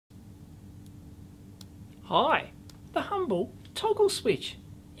Hi, the humble toggle switch.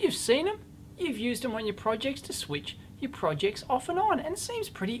 You've seen them, you've used them on your projects to switch your projects off and on, and it seems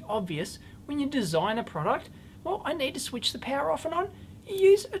pretty obvious when you design a product. Well, I need to switch the power off and on. You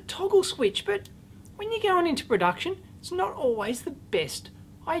use a toggle switch, but when you're going into production, it's not always the best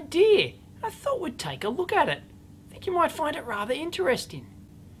idea. I thought we'd take a look at it. I think you might find it rather interesting.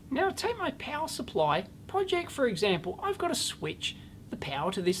 Now, take my power supply project for example. I've got to switch the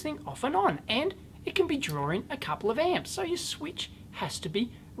power to this thing off and on, and it can be drawing a couple of amps, so your switch has to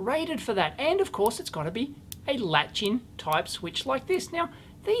be rated for that. And of course, it's got to be a latch-in type switch like this. Now,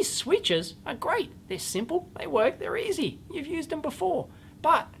 these switches are great. They're simple, they work, they're easy. You've used them before.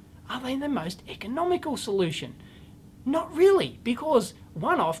 But are they the most economical solution? Not really, because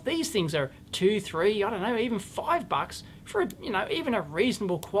one-off, these things are $2, $3, I don't know, even $5 for even a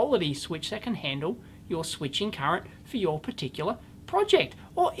reasonable quality switch that can handle your switching current for your particular project.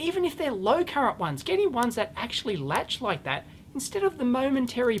 Or even if they're low current ones, getting ones that actually latch like that instead of the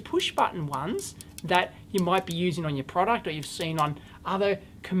momentary push button ones that you might be using on your product or you've seen on other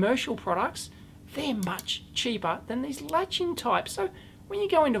commercial products, they're much cheaper than these latching types. So when you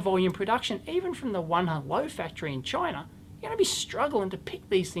go into volume production, even from the One Hello factory in China, you're going to be struggling to pick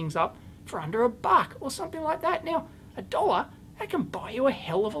these things up for under $1 or something like that. Now, $1, that can buy you a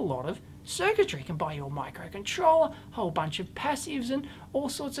hell of a lot of circuitry. It can buy you a microcontroller, a whole bunch of passives and all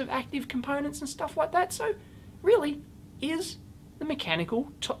sorts of active components and stuff like that. So really, is the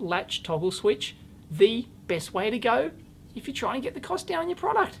mechanical latch toggle switch the best way to go if you're trying to get the cost down on your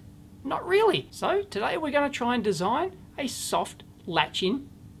product? Not really. So today we're going to try and design a soft latch-in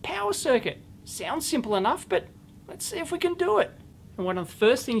power circuit. Sounds simple enough, but let's see if we can do it. And one of the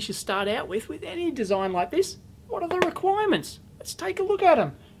first things you start out with any design like this, what are the requirements? Let's take a look at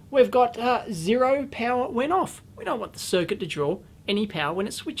them. We've got 0 power when off. We don't want the circuit to draw any power when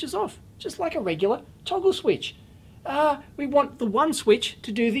it switches off, just like a regular toggle switch. We want the one switch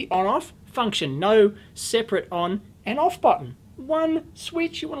to do the on-off function, no separate on and off button. One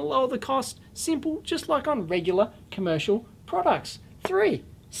switch, you want to lower the cost, simple, just like on regular commercial products. 3,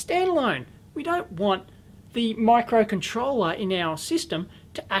 standalone. We don't want the microcontroller in our system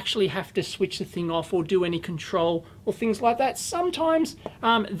to actually have to switch the thing off or do any control or things like that. Sometimes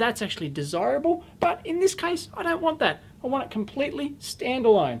that's actually desirable, but in this case, I don't want that. I want it completely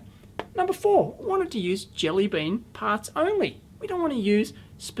standalone. Number 4, I wanted to use jelly bean parts only. We don't want to use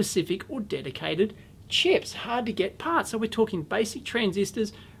specific or dedicated chips, hard to get parts. So we're talking basic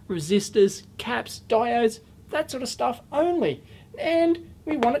transistors, resistors, caps, diodes, that sort of stuff only. And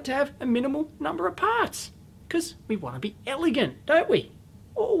we want it to have a minimal number of parts because we want to be elegant, don't we?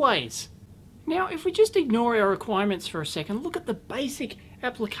 Always. Now, if we just ignore our requirements for a second, look at the basic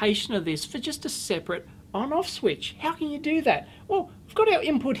application of this for just a separate on-off switch. How can you do that? Well, we've got our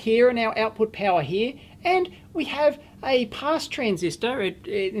input here and our output power here, and we have a pass transistor.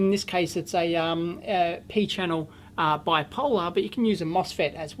 In this case, it's a P-channel bipolar, but you can use a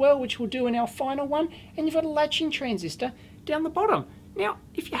MOSFET as well, which we'll do in our final one, and you've got a latching transistor down the bottom. Now,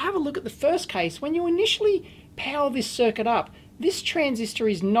 if you have a look at the first case, when you initially power this circuit up, this transistor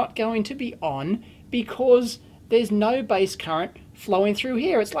is not going to be on because there's no base current flowing through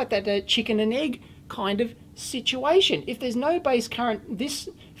here. It's like that chicken and egg kind of situation. If there's no base current,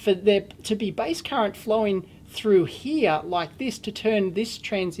 for there to be base current flowing through here like this to turn this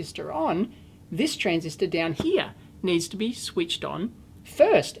transistor on, this transistor down here needs to be switched on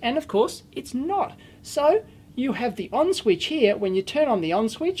first. And of course, it's not. So you have the on switch here. When you turn on the on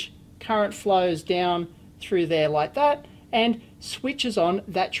switch, current flows down through there like that and switches on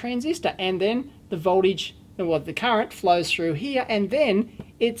that transistor, and then the voltage, well, the current flows through here, and then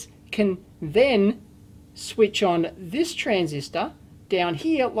it can then switch on this transistor down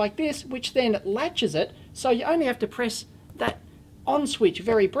here like this, which then latches it. So you only have to press that on switch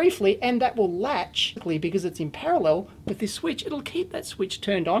very briefly, and that will latch because it's in parallel with this switch. It'll keep that switch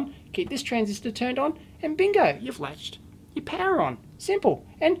turned on, keep this transistor turned on, and bingo, you've latched your power on. Simple.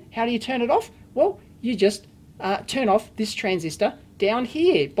 And how do you turn it off? Well, you just turn off this transistor down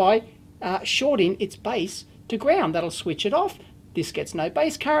here by shorting its base to ground. That'll switch it off. This gets no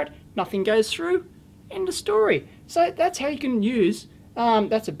base current, nothing goes through. End of story. So that's how you can use,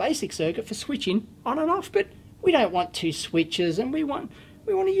 that's a basic circuit for switching on and off, but we don't want 2 switches, and we want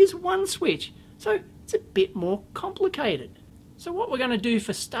to use one switch. So it's a bit more complicated. So what we're going to do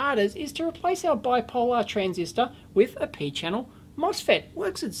for starters is to replace our bipolar transistor with a P-channel MOSFET.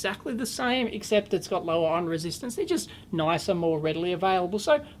 Works exactly the same, except it's got lower on resistance. They're just nicer, more readily available.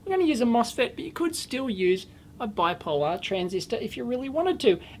 So we're going to use a MOSFET, but you could still use a bipolar transistor if you really wanted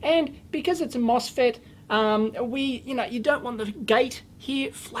to. And because it's a MOSFET, you don't want the gate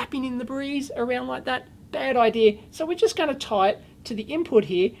here flapping in the breeze around like that. bad idea. So we're just going to tie it to the input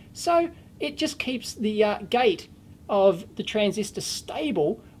here, so it just keeps the gate of the transistor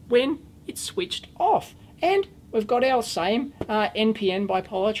stable when it's switched off. And we've got our same NPN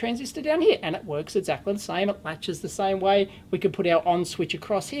bipolar transistor down here, and it works exactly the same. It latches the same way. We could put our on switch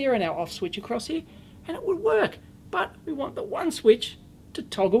across here and our off switch across here, and it would work. But we want the one switch to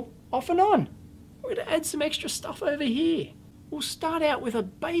toggle off and on. We're going to add some extra stuff over here. We'll start out with a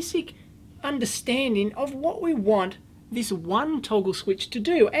basic understanding of what we want this one toggle switch to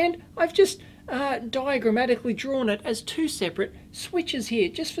do, and I've just diagrammatically drawn it as two separate switches here,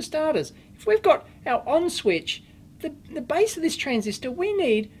 just for starters. If we've got our on switch, the base of this transistor, we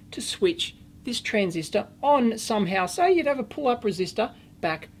need to switch this transistor on somehow. So you'd have a pull-up resistor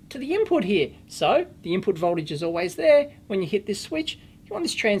back to the input here. So the input voltage is always there. When you hit this switch, you want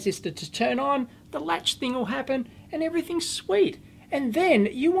this transistor to turn on, the latch thing will happen, and everything's sweet. And then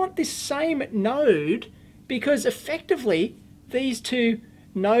you want this same node, because effectively these two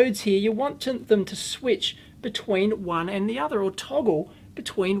nodes here, you want them to switch between one and the other, or toggle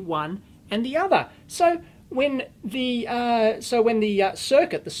between one and the other. So when the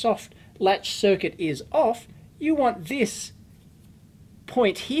circuit, the soft latch circuit, is off, you want this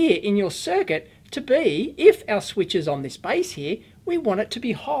point here in your circuit to be, if our switch is on this base here, we want it to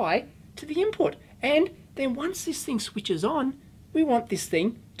be high to the input. And then once this thing switches on, we want this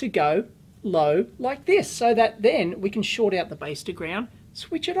thing to go low like this, so that then we can short out the base to ground,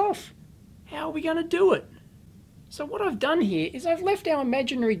 switch it off. How are we going to do it? So what I've done here is I've left our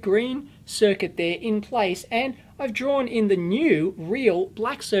imaginary green circuit there in place, and I've drawn in the new real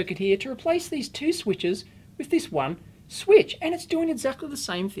black circuit here to replace these two switches with this one switch. And it's doing exactly the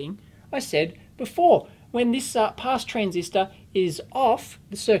same thing I said before. When this pass transistor is off,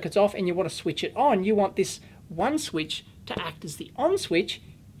 the circuit's off, and you want to switch it on, you want this one switch to act as the on switch.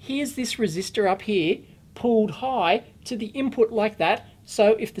 Here's this resistor up here pulled high to the input like that.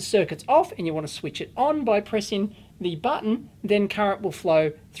 So if the circuit's off and you want to switch it on by pressing the button, then current will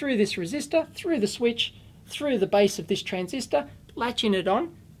flow through this resistor, through the switch, through the base of this transistor, latching it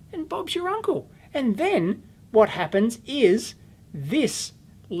on, and Bob's your uncle. And then what happens is this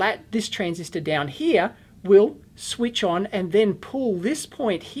transistor down here will switch on and then pull this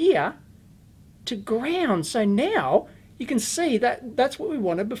point here to ground. So now you can see that that's what we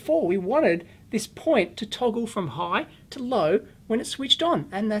wanted before. We wanted this point to toggle from high to low when it's switched on,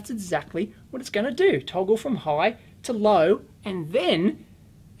 and that's exactly what it's going to do. Toggle from high to low, and then,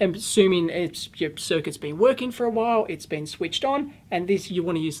 assuming your circuit's been working for a while, it's been switched on, and this, you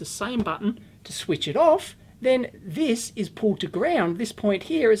want to use the same button to switch it off, then this is pulled to ground. This point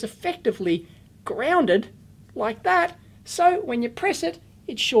here is effectively grounded like that. So when you press it,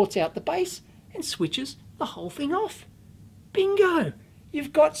 it shorts out the base and switches the whole thing off. Bingo!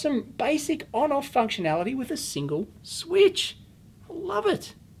 You've got some basic on-off functionality with a single switch. I love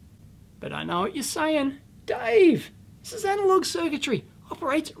it. But I know what you're saying. Dave, this is analog circuitry.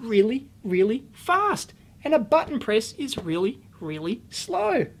 Operates really, really fast. And a button press is really, really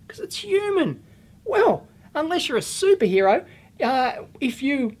slow because it's human. Well, unless you're a superhero, if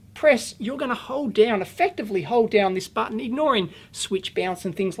you press, you're going to hold down, effectively hold down this button, ignoring switch bounce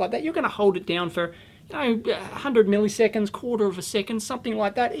and things like that. You're going to hold it down for 100 milliseconds, quarter of a second, something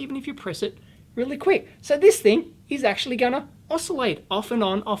like that, even if you press it really quick. So this thing is actually going to oscillate off and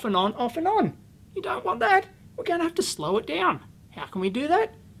on, off and on, off and on. You don't want that. We're going to have to slow it down. How can we do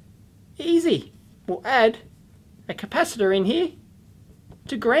that? Easy. We'll add a capacitor in here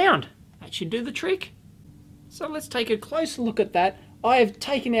to ground. That should do the trick. So let's take a closer look at that. I have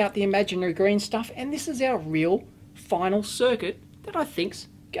taken out the imaginary green stuff, and this is our real final circuit that I think's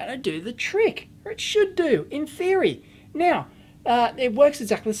going to do the trick, or it should do, in theory. Now, it works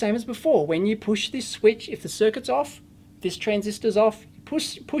exactly the same as before. When you push this switch, if the circuit's off, this transistor's off,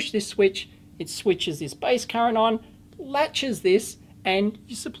 you push this switch, it switches this base current on, latches this, and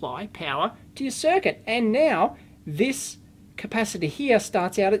you supply power to your circuit. And now this capacitor here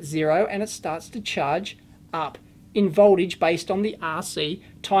starts out at 0, and it starts to charge up in voltage based on the RC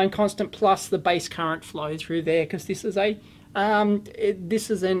time constant plus the base current flow through there, because this is an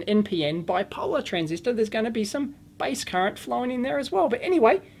NPN bipolar transistor. There's going to be some base current flowing in there as well. But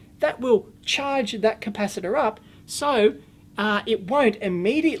anyway, that will charge that capacitor up, so it won't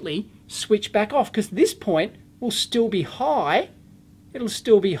immediately switch back off, because this point will still be high. It'll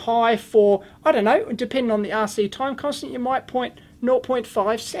still be high for, I don't know, depending on the RC time constant, you might point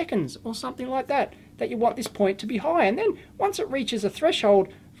 0.5 seconds or something like that you want this point to be high. And then once it reaches a threshold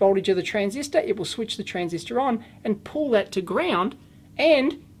voltage of the transistor, it will switch the transistor on and pull that to ground.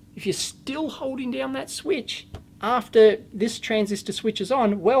 And if you're still holding down that switch after this transistor switches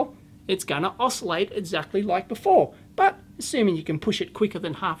on, well, it's going to oscillate exactly like before. But assuming you can push it quicker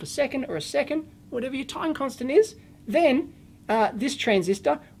than half a second or a second, whatever your time constant is, then this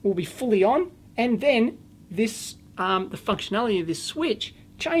transistor will be fully on, and then this the functionality of this switch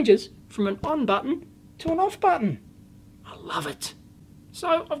changes from an on button to an off button. I love it.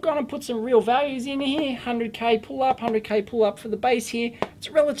 So I've gone and put some real values in here. 100k pull up, 100k pull up for the bass here. It's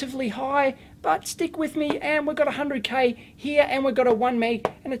relatively high, but stick with me, and we've got 100k here, and we've got a 1 meg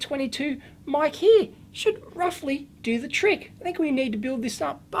and a 22 mic here. Should roughly do the trick. I think we need to build this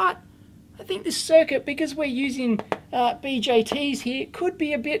up, but I think this circuit, because we're using BJTs here, could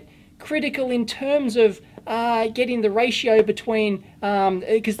be a bit critical in terms of getting the ratio between,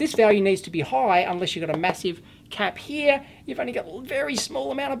 because this value needs to be high unless you've got a massive cap here. You've only got a very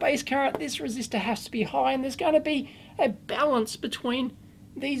small amount of base current. This resistor has to be high, and there's going to be a balance between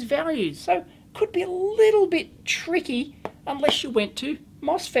these values. So could be a little bit tricky unless you went to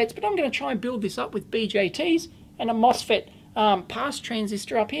MOSFETs, but I'm going to try and build this up with BJTs and a MOSFET pass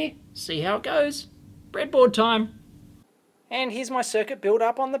transistor up here. See how it goes. Breadboard time. And here's my circuit build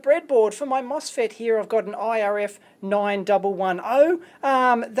up on the breadboard. For my MOSFET here, I've got an IRF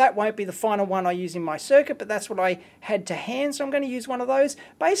 9110. That won't be the final one I use in my circuit, but that's what I had to hand, so I'm going to use one of those.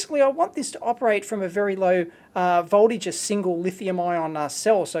 Basically, I want this to operate from a very low voltage, a single lithium-ion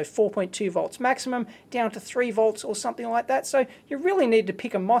cell, so 4.2 volts maximum, down to 3 volts or something like that. So you really need to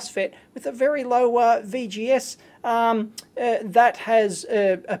pick a MOSFET with a very low VGS that has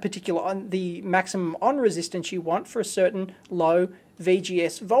a particular, the maximum on resistance you want for a certain low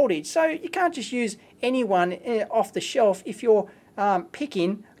VGS voltage. So you can't just use anyone off the shelf if you're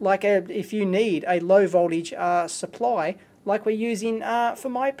picking, like if you need a low voltage supply, like we're using for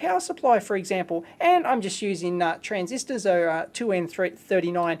my power supply, for example. And I'm just using transistors,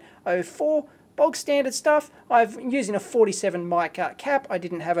 2N3904, bog standard stuff. I'm using a 47 mic cap. I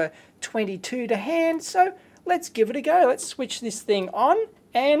didn't have a 22 to hand, so let's give it a go. Let's switch this thing on,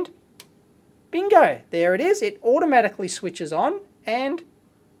 and bingo, there it is. It automatically switches on, and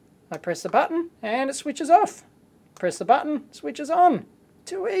I press the button and it switches off. Press the button, switches on.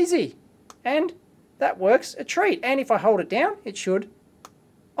 Too easy. And that works a treat. And if I hold it down, it should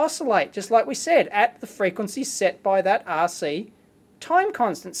oscillate, just like we said, at the frequency set by that RC time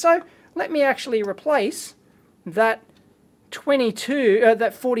constant. So let me actually replace that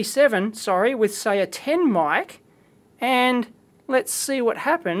 47, sorry, with say a 10 mic, and let's see what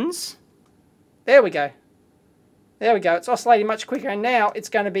happens. There we go. There we go. It's oscillating much quicker, and now it's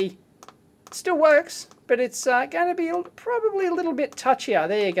going to be, it still works, but it's going to be probably a little bit touchier.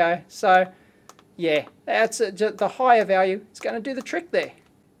 There you go. So yeah, that's the higher value. It's going to do the trick there.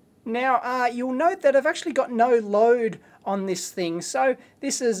 Now you'll note that I've actually got no load on this thing, so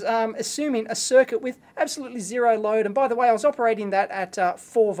this is assuming a circuit with absolutely zero load. And by the way, I was operating that at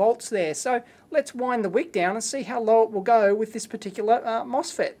 4 volts there, so let's wind the wick down and see how low it will go with this particular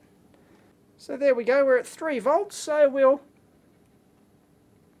MOSFET. So there we go, we're at 3 volts, so we'll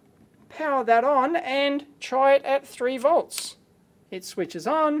power that on and try it at 3 volts. It switches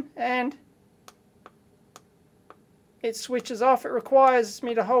on and it switches off. It requires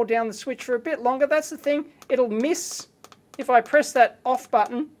me to hold down the switch for a bit longer. That's the thing, it'll miss. If I press that off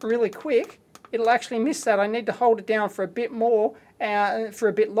button really quick, it'll actually miss that. I need to hold it down for a bit more, for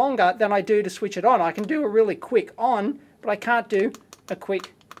a bit longer than I do to switch it on. I can do a really quick on, but I can't do a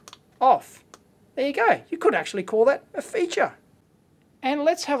quick off. There you go. You could actually call that a feature. And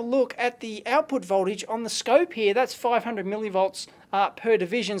let's have a look at the output voltage on the scope here. That's 500 millivolts per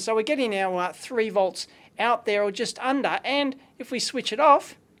division. So we're getting our 3 volts out there, or just under. And if we switch it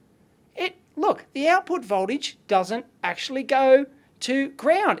off, look, the output voltage doesn't actually go to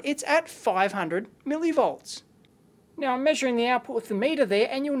ground. It's at 500 millivolts. Now I'm measuring the output with the meter there,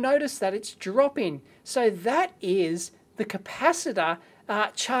 and you'll notice that it's dropping. So that is the capacitor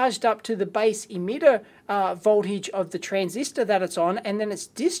charged up to the base emitter voltage of the transistor that it's on, and then it's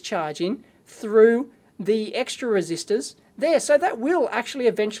discharging through the extra resistors there. So that will actually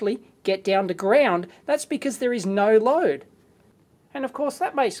eventually get down to ground. That's because there is no load. And of course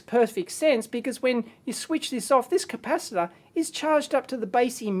that makes perfect sense, because when you switch this off, this capacitor is charged up to the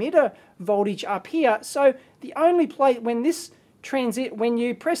base emitter voltage up here. So the only place when when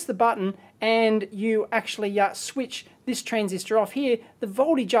you press the button and you actually switch this transistor off here, the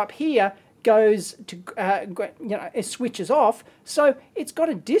voltage up here goes to it switches off. So it's got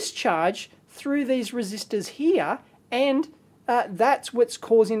a discharge through these resistors here, and that's what's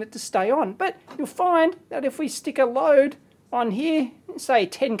causing it to stay on. But you'll find that if we stick a load on here, say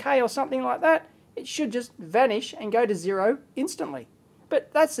 10k or something like that, it should just vanish and go to 0 instantly.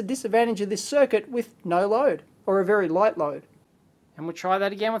 But that's the disadvantage of this circuit with no load, or a very light load. And we'll try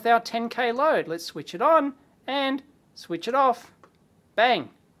that again with our 10K load. Let's switch it on and switch it off. Bang,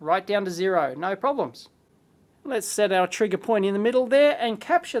 right down to 0, no problems. Let's set our trigger point in the middle there and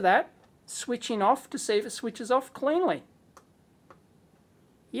capture that, switching off to see if it switches off cleanly.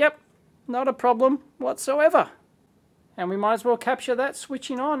 Yep, not a problem whatsoever. And we might as well capture that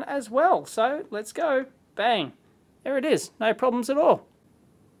switching on as well. So let's go, bang. There it is, no problems at all.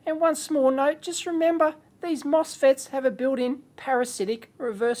 And one small note, just remember these MOSFETs have a built-in parasitic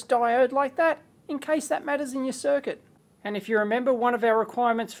reverse diode like that, in case that matters in your circuit. And if you remember, one of our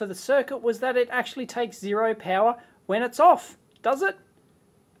requirements for the circuit was that it actually takes 0 power when it's off. Does it?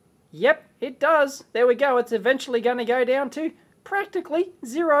 Yep, it does. There we go. It's eventually going to go down to practically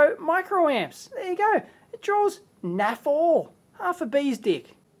 0 microamps. There you go. It draws naff all. Half a bee's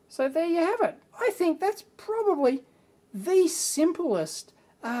dick. So there you have it. I think that's probably the simplest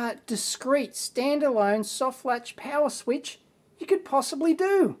discrete standalone soft latch power switch you could possibly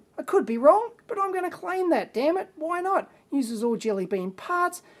do. I could be wrong, but I'm going to claim that, damn it. Why not? Uses all jelly bean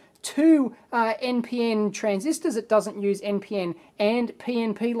parts, 2 NPN transistors. It doesn't use NPN and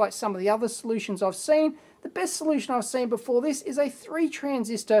PNP like some of the other solutions I've seen. The best solution I've seen before this is a 3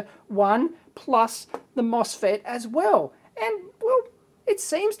 transistor one plus the MOSFET as well. And, well, it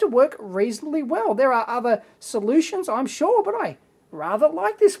seems to work reasonably well. There are other solutions, I'm sure, but I rather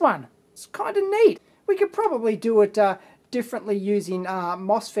like this one. It's kind of neat. We could probably do it differently using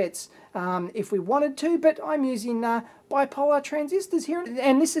MOSFETs if we wanted to, but I'm using bipolar transistors here,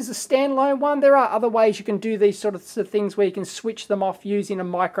 and this is a standalone one. There are other ways you can do these sort of things where you can switch them off using a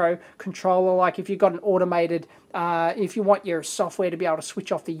microcontroller, like if you've got an automated, if you want your software to be able to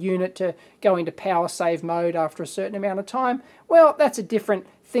switch off the unit to go into power save mode after a certain amount of time. Well, that's a different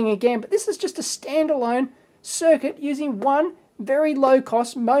thing again, but this is just a standalone circuit using one very low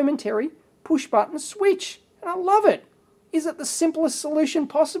cost momentary push button switch, and I love it. Is it the simplest solution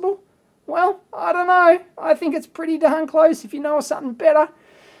possible? Well, I don't know. I think it's pretty darn close. If you know of something better,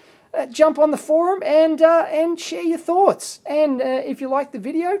 jump on the forum and share your thoughts. And if you like the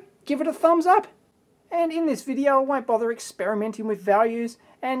video, give it a thumbs up. And in this video, I won't bother experimenting with values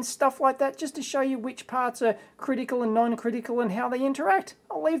and stuff like that, just to show you which parts are critical and non-critical and how they interact.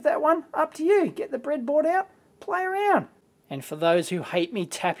 I'll leave that one up to you. Get the breadboard out, play around. And for those who hate me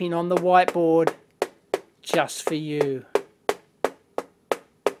tapping on the whiteboard, just for you.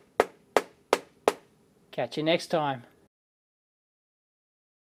 Catch you next time.